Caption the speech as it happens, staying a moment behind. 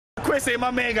Lord say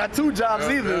my man got 2 jobs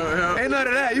either. Ain't none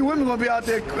of that. You women gonna be out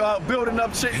there building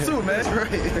up shit too, man.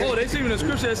 Oh, they say in the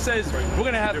scripture that says we're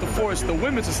gonna have to force the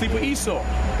women to sleep with Esau.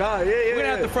 God, yeah. We're gonna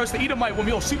have to force the Edomite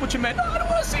woman, yo, sleep with your man. No, I don't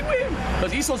wanna sleep with him.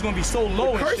 Because Esau's gonna be so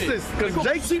low and shit.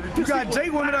 Because you got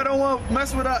Jake women that don't want to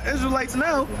mess with Israelites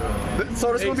now.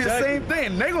 So it's gonna be the same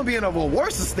thing. They're gonna be in a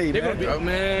worse state, man. They're gonna be,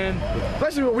 man.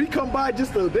 Especially when we come by,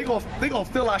 they gonna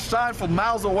feel our shine from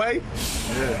miles away.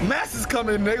 Yeah. Masses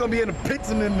coming, they're gonna be in the pits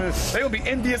and they're gonna be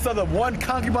envious of the one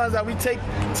concubines that we take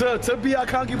to be our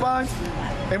concubines.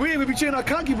 And we ain't gonna be treating our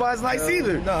concubines nice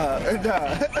either. Nah.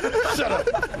 Shut up.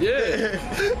 Yeah.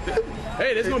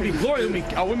 Hey, there's gonna be glory.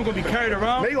 Our women gonna be carried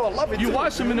around. They gonna love it. You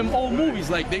watch them in them old movies,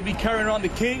 like they be carrying around the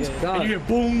kings, and you hear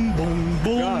boom, boom,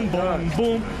 boom, boom,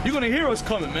 boom. You're gonna hear us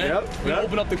coming, man. We're gonna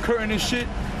open up the curtain and shit.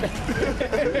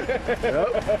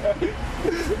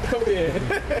 Come here.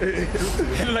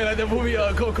 like that movie,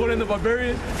 Conan the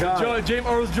Barbarian. James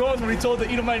Earl Jones, when he told the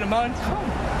Edomite in the mountains,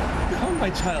 come, my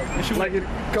child. And she, like, she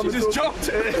just jumped.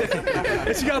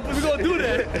 And she got, we're gonna do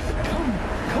that.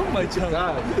 Come, my child.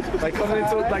 Like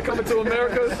coming to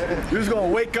America, you're just gonna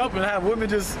wake up and have women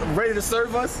just ready to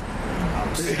serve us.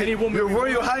 Any woman, your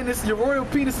royal highness, your royal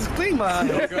penis is clean, man.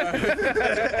 Beautiful.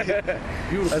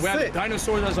 We have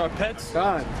dinosaurs as our pets.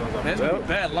 God. There's gonna be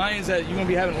bad lions that you're gonna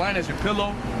be having lion as your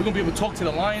pillow. We're gonna be able to talk to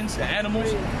the lions, the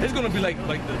animals. It's gonna be like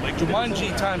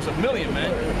Jumanji times a million,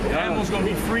 man. The animals gonna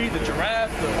be free, the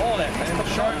giraffe, all that, man. The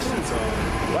sharks.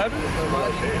 What happened?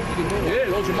 Yeah,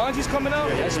 those Jumanji's coming out.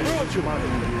 That's spiritual.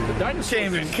 The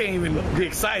dinosaurs can't even get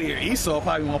excited here. Esau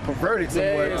probably want to pervert it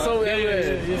somewhere.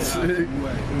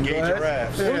 Gay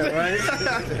giraffes. Yeah, right?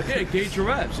 Yeah, gay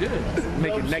giraffes, yeah.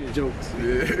 Making neck jokes.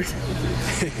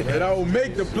 And I will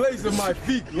make the place of my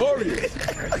feet glorious.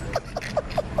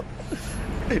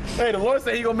 Hey, the Lord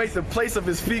said he gonna make the place of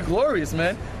his feet glorious,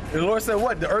 man. And the Lord said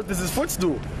what? The earth is his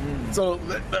footstool. So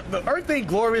the earth ain't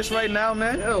glorious right now,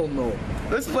 man. Hell no.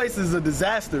 This place is a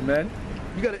disaster, man.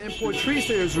 You gotta import trees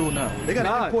to Israel now. They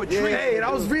gotta import trees. Hey, and I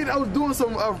was doing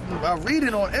some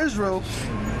reading on Israel.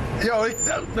 Yo,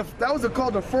 that was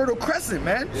called the Fertile Crescent,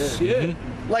 man. Yeah.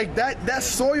 Like that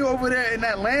soil over there in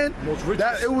that land.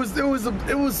 That it was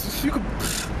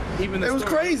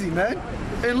crazy, man.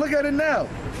 And look at it now.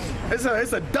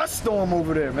 It's a dust storm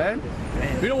over there, man.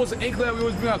 You know what's an inkling we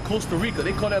always bring out? Costa Rica.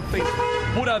 They call that place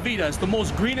Pura Vida. It's the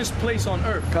most greenest place on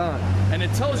earth. And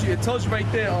it tells you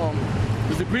right there,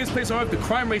 it's the greenest place on earth. The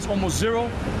crime rate's almost zero.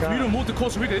 For you to move to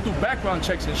Costa Rica, they do background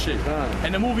checks and shit.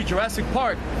 And the movie Jurassic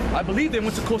Park, I believe they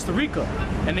went to Costa Rica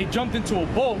and they jumped into a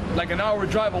boat like an hour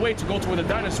drive away to go to where the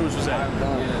dinosaurs was at.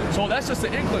 So that's just the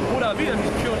inkling. Pura Vida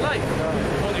means pure life.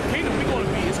 So the kingdom we're gonna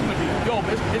be, it's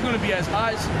gonna be as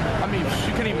eyes. I mean,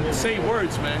 you can't even say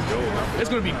words, man. It's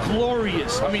gonna be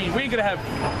glorious. I mean, we ain't gonna have.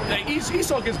 Like,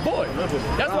 Esau gets bored.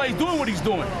 That's why he's doing what he's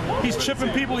doing. He's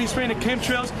tripping people. He's spraying the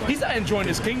chemtrails. He's not enjoying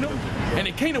this kingdom. And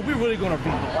the kingdom, we're really gonna be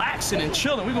relaxing and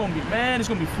chilling. We're gonna be, man. We're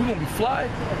gonna be fly.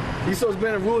 Esau's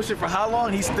been in rulership for how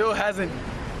long? He still hasn't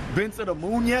been to the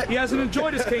moon yet. He hasn't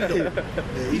enjoyed his kingdom.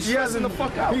 He's stressing the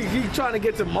fuck out. He trying to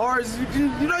get to Mars. You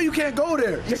know you can't go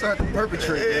there. You start to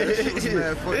perpetrate.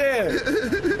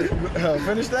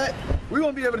 Finish that. We're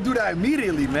gonna be able to do that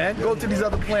immediately, man. Go to these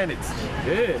other planets.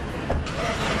 Yeah.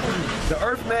 The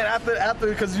Earth, man. After,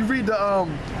 because you read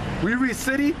we read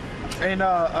city, and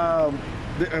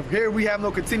here we have no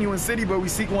continuing city, but we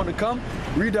seek one to come.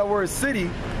 Read that word city.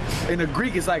 In the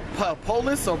Greek, it's like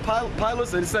polis or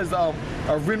pilos, and it says a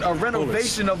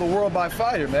renovation of the world by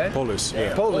fire, man. Polis,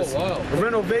 yeah. Polis. Oh, wow. A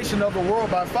renovation of the world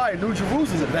by fire. New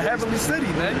Jerusalem, the heavenly city,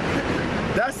 man.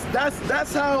 That's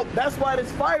why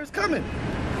this fire is coming.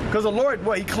 Because the Lord,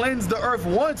 he cleansed the earth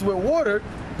once with water,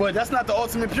 but that's not the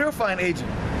ultimate purifying agent.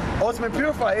 Ultimate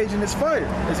purifying agent is fire.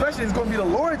 Especially it's going to be the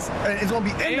Lord's, and it's going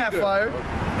to be in that fire.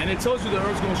 And it tells you the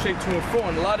earth's going to shake to and fro.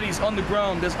 And a lot of these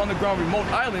underground remote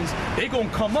islands, they going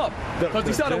to come up. Because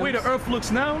you saw the way the earth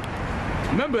looks now.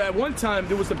 Remember, at one time,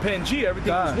 there was the Pangea,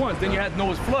 everything was once. Then you had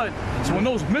Noah's flood. So when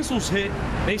those missiles hit,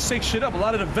 they shake shit up. A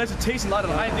lot of the vegetation, a lot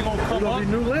of the islands going to come up.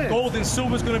 New land. Gold and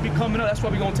silver is going to be coming up. That's why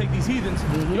we're going to take these heathens.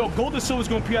 Yo, gold and silver is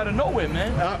going to be out of nowhere,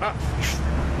 man.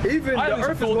 Even the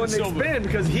earth is going to expand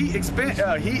because he expands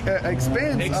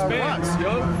rocks.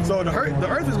 Yo. So the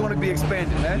earth is going to be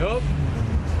expanded, man. Yup.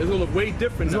 It's going to look way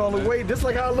different now. It's going to look way, just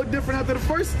like how it looked different after the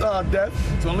first death.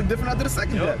 It's going to look different after the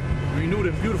second death. Renewed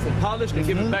and beautiful, polished, and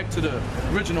give it back to the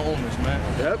original owners, man.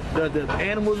 Yep. The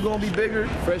animals going to be bigger.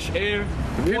 Fresh air.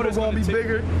 The water's going to be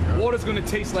bigger. Water's going to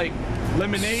taste like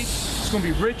lemonade. It's going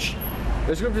to be rich.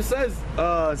 The scripture says,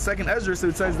 second Ezra,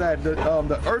 it says that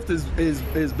the earth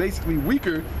is basically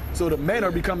weaker, so the men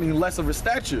are becoming less of a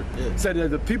stature. Said that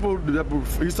the people that were,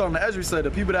 he's talking to Ezra, said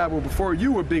the people that were before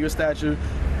you were bigger stature,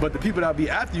 but the people that will be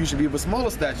after you should be of a smaller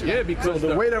stature. Yeah, because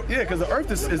so because the earth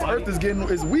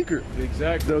is weaker.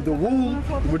 Exactly. The womb,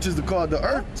 which is called the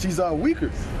earth, she's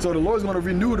weaker. So the Lord's going to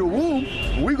renew the womb.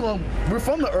 We're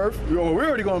from the earth. We're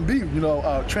already going to be,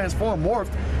 transformed,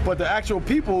 morphed. But the actual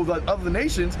people, the other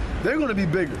nations, they're going to be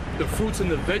bigger. The fruits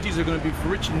and the veggies are going to be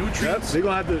rich in nutrients. They're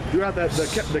going to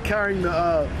have the carrying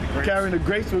the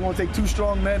grapes. We're going to take 2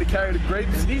 strong men to carry the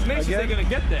grapes. And these nations, they're going to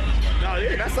get that. No,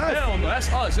 yeah, that's us. Hell no,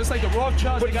 that's us. Just like the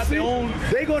Rothschilds, they got their own.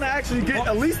 They're going to actually get,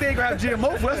 at least they ain't going to have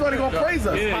GMO food. That's why they're going to praise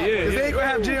us. Yeah. If they ain't going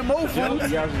to have GMO food,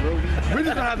 we're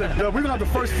just going to have the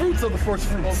first fruits of the first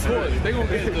fruits. Of course. They're going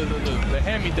to get the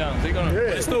hand-me-downs.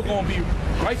 They're still going to be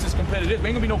righteous competitive.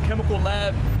 Ain't going to be no chemical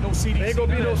lab, no CDC. Ain't going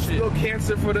to be no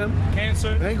cancer for them.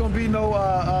 Cancer. There ain't going to be no,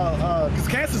 because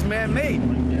cancer's man-made.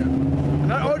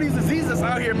 Not all these diseases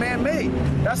out here man-made.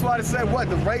 That's why they said, what?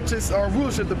 The righteous are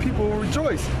rulership, the people will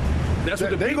rejoice. That's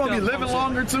what they're going to be living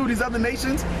longer too, these other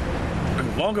nations.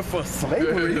 Longer for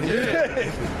slavery.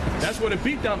 That's where the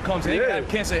beatdown comes in. They can have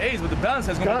cancer, AIDS, but the balance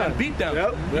has gonna be that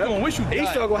beatdown. You're gonna wish you died.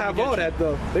 Esau gonna have all that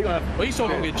though. They gonna have. Well, Esau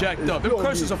gonna get jacked up. Them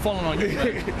curses are falling on you,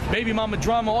 man. Baby mama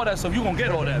drama, all that stuff. You gonna get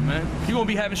all that, man. You gonna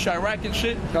be having Chirac and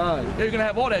shit. You're gonna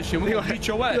have all that shit. We're gonna beat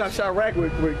your ass. You got Chirac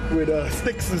with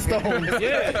sticks and stones.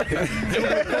 Yeah. We're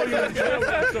gonna throw you in jail.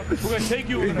 We're gonna take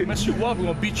you. We're gonna mess you up. We're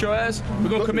gonna beat your ass. We're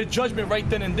gonna commit judgment right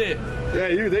then and there. Yeah,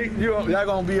 y'all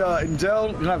gonna be in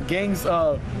jail. You have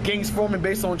gangs forming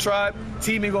based on tribe.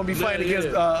 Team ain't gonna be fighting against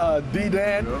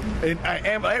D-Dan, and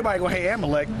everybody gonna hate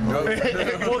Amalek.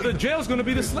 Well, the jail's gonna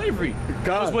be the slavery.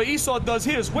 Because what Esau does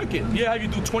here is wicked. Yeah, have you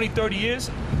do 20, 30 years.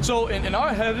 So in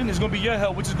our heaven is gonna be your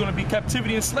hell, which is gonna be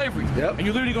captivity and slavery. And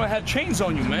you're literally gonna have chains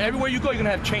on you, man. Everywhere you go, you're gonna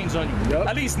have chains on you.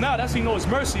 At least now, that's how you know it's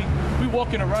mercy. We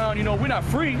walking around, we're not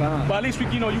free, but at least we,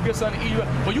 you get something to eat.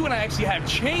 But you're gonna actually have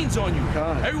chains on you.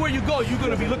 Everywhere you go, you're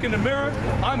gonna be looking in the mirror.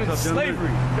 I'm in slavery.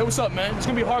 Hey, what's up, man? It's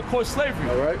gonna be hardcore slavery.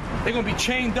 All right. They're gonna be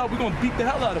chained up. We're gonna beat the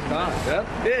hell out of them.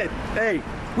 Hey,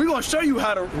 we're gonna show you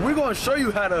how to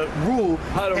rule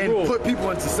and put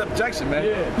people into subjection, man.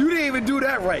 You didn't even do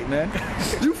that right, man.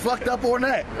 You fucked up on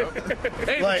that.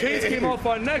 Hey, the chains came off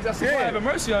our necks. That's why I have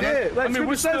mercy on us. I mean,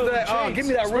 we're still that. Give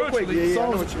me that real quick.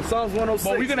 Psalms 106.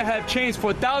 But we're gonna have chains for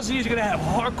 1,000 years. You're gonna have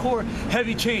hardcore,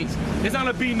 heavy chains. There's not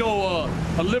gonna be no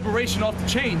a liberation off the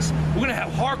chains. We're gonna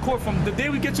have hardcore from the day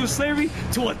we get to slavery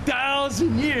to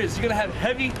 1,000 years. You're gonna have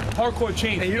heavy, hardcore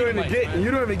chains. And you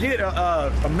don't even get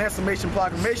emancipation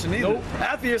proclamation either. Nope.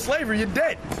 After your slavery, you're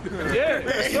dead.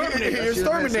 Yeah, you're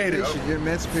exterminated.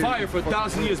 Fire for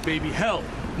 1,000 years, baby. Hell.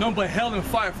 Nothing but hell and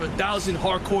fire for 1,000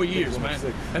 hardcore years, man.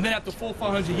 And then after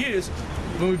 400, 500 years,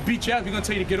 when we beat you out, we're gonna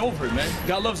tell you to get over it, man.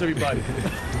 God loves everybody.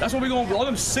 That's what we're gonna, all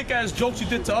them sick ass jokes you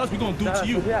did to us, we're gonna do to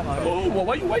you. Oh, well,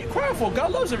 why you crying for?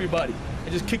 God loves everybody.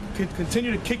 And just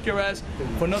continue to kick your ass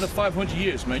for another 500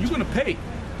 years, man. You're gonna pay.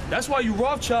 That's why you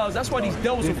Rothschilds, that's why these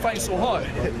devils are fighting so hard.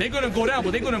 They're gonna go down,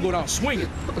 but they're gonna go down swinging.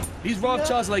 These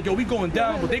Rothschilds are like, yo, we going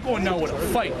down, but they're going down with a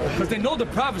fight. Because they know the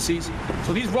prophecies.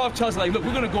 So these Rothschilds are like, look,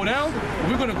 we're gonna go down,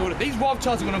 we're gonna go, these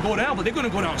Rothschilds are gonna go down, but they're gonna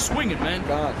go down swinging, man.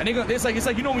 And it's like,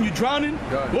 when you're drowning,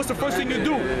 what's the first thing you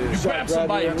do? You grab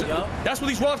somebody. That's what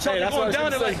these Rothschilds are going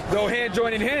down. They're like, go hand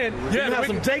join in hand. Yeah, you have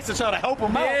some jakes to try to help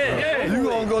them out. Yeah. You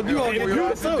gonna get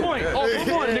good too. Oh,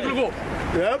 come on, they're gonna go.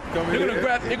 Yep.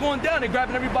 They're going down, they're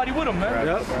grabbing everybody with them, man.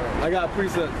 Yep. I got a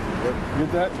preset.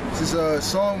 Get that? This is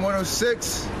Psalm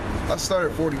 106. I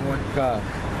started 41. God.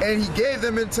 And he gave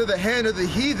them into the hand of the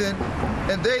heathen,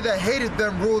 and they that hated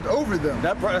them ruled over them.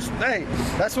 That's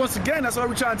once again, that's why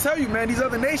we're trying to tell you, man. These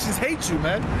other nations hate you,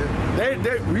 man.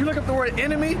 When you look up the word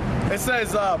enemy, it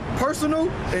says personal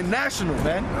and national,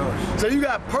 man. So you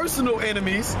got personal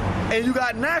enemies and you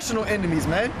got national enemies,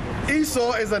 man.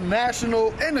 Esau is a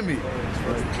national enemy.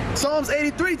 Psalms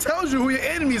 83 tells you who your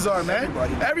enemies are, man.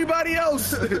 Everybody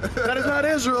else that is not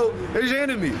Israel is your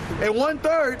enemy. And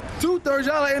 1/3, 2/3,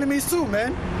 y'all are enemies too,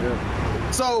 man.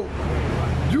 So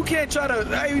you can't try to,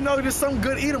 there's some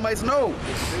good Edomites. No,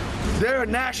 they're a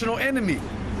national enemy.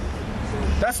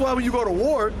 That's why when you go to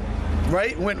war,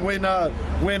 right? When World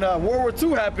War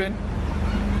II happened,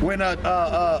 when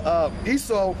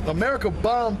Esau, America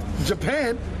bombed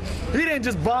Japan, he didn't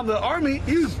just bomb the army,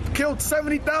 he killed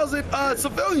 70,000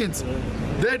 civilians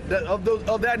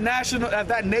of that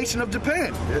nation of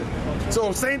Japan.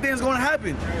 So same thing's going to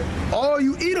happen. All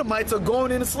you Edomites are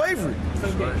going into slavery.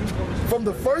 From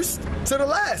the first to the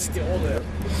last.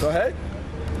 Go ahead.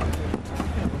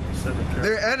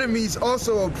 Their enemies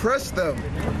also oppressed them,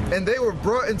 and they were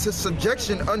brought into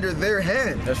subjection under their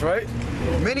hand. That's right.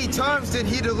 Many times did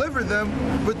he deliver them,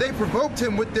 but they provoked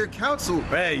him with their counsel.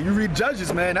 Hey, you read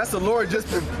Judges, man. That's the Lord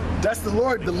that's the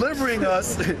Lord delivering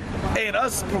us and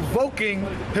us provoking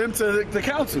him to the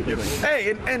counsel.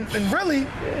 Hey, and really,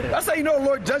 that's how you know the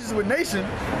Lord judges with nation,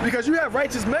 because you have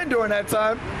righteous men during that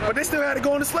time, but they still had to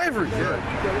go into slavery.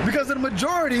 Because the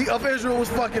majority of Israel was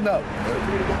fucking up.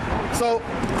 So,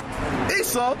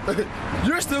 Esau,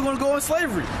 you're still gonna go in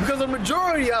slavery because the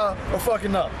majority are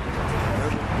fucking up.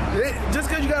 Just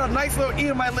because you got a nice little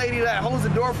Edomite lady that holds the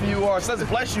door for you or says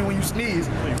bless you when you sneeze,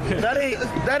 that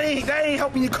ain't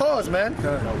helping your cause, man.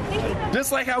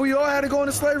 Just like how we all had to go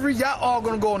into slavery, y'all all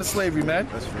gonna go into slavery, man.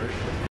 That's right.